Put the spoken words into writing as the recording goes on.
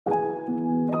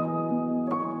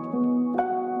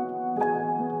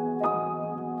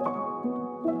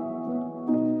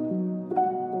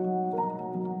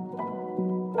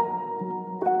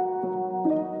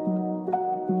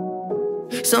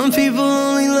Some people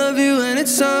only love you when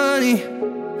it's sunny.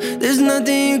 There's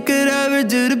nothing you could ever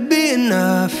do to be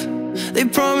enough. They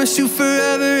promise you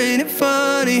forever, ain't it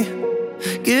funny?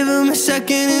 Give them a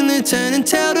second and they're turning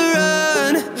tail to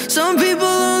run. Some people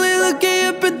only look at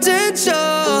your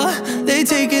potential. They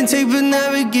take and take but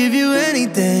never give you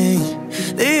anything.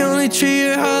 They only treat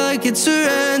your heart like it's a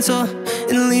rental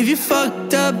and leave you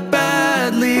fucked up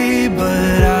badly.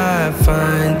 But I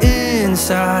find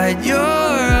inside your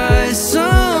eyes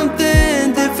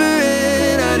something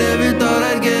different. I never thought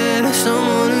I'd get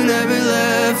someone who never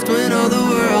left when all the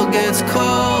world gets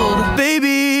cold.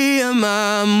 Baby, you're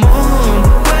my moon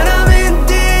when I'm in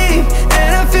deep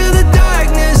and I feel the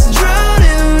darkness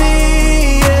drowning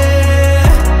me, yeah.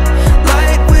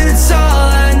 Light when it's all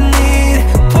I need,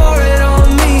 pour it on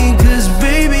me, 'cause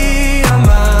baby, you're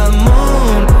my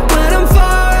moon when I'm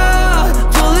far out,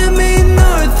 pulling me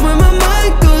north when my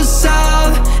mind goes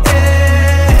south,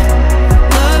 yeah.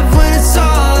 Love when it's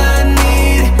all I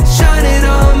need, shine it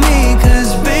on me,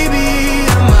 'cause baby,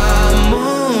 you're my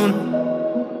moon.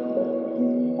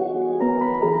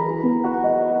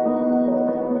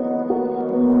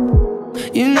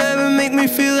 You never make me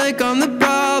feel like I'm the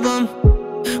problem,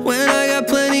 when I got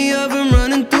plenty of them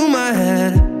running through my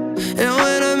head. And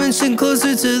when I'm inching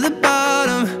closer to the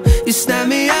bottom, you snap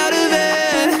me out of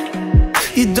it.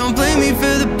 You don't blame me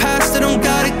for the past, I don't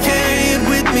gotta carry it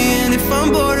with me. And if I'm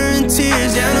bordering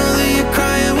tears, yeah, I know that you're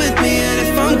crying with me. And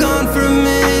if I'm gone for a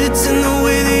minute, it's in the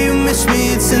way that you miss me,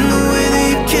 it's in the way that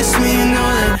you kiss me. You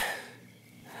know that,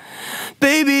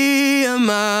 baby, you're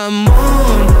my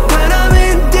moon when I'm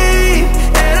in deep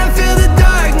and I feel the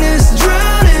darkness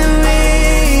drowning me,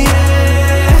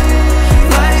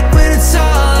 yeah. Light when it's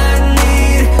all I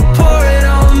need, pour it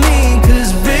on me,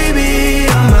 'cause baby,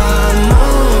 you're my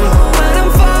moon when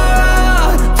I'm far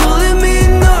out, pulling me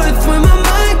north when my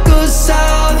mind goes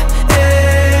south,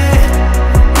 yeah.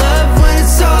 Love when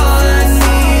it's all I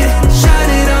need,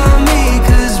 shine it on me,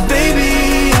 'cause baby,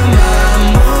 you're my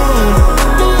moon.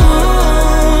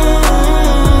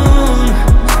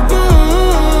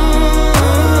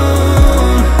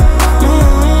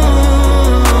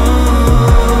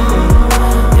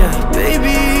 Yeah,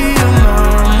 baby, you're my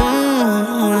moon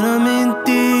when I'm in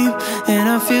deep and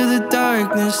I feel the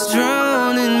darkness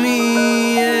drowning me,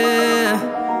 yeah.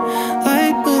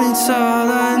 Like when it's all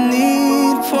I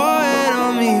need, pour it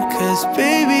on me, 'cause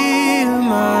baby, you're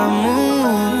my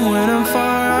moon when I'm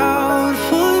far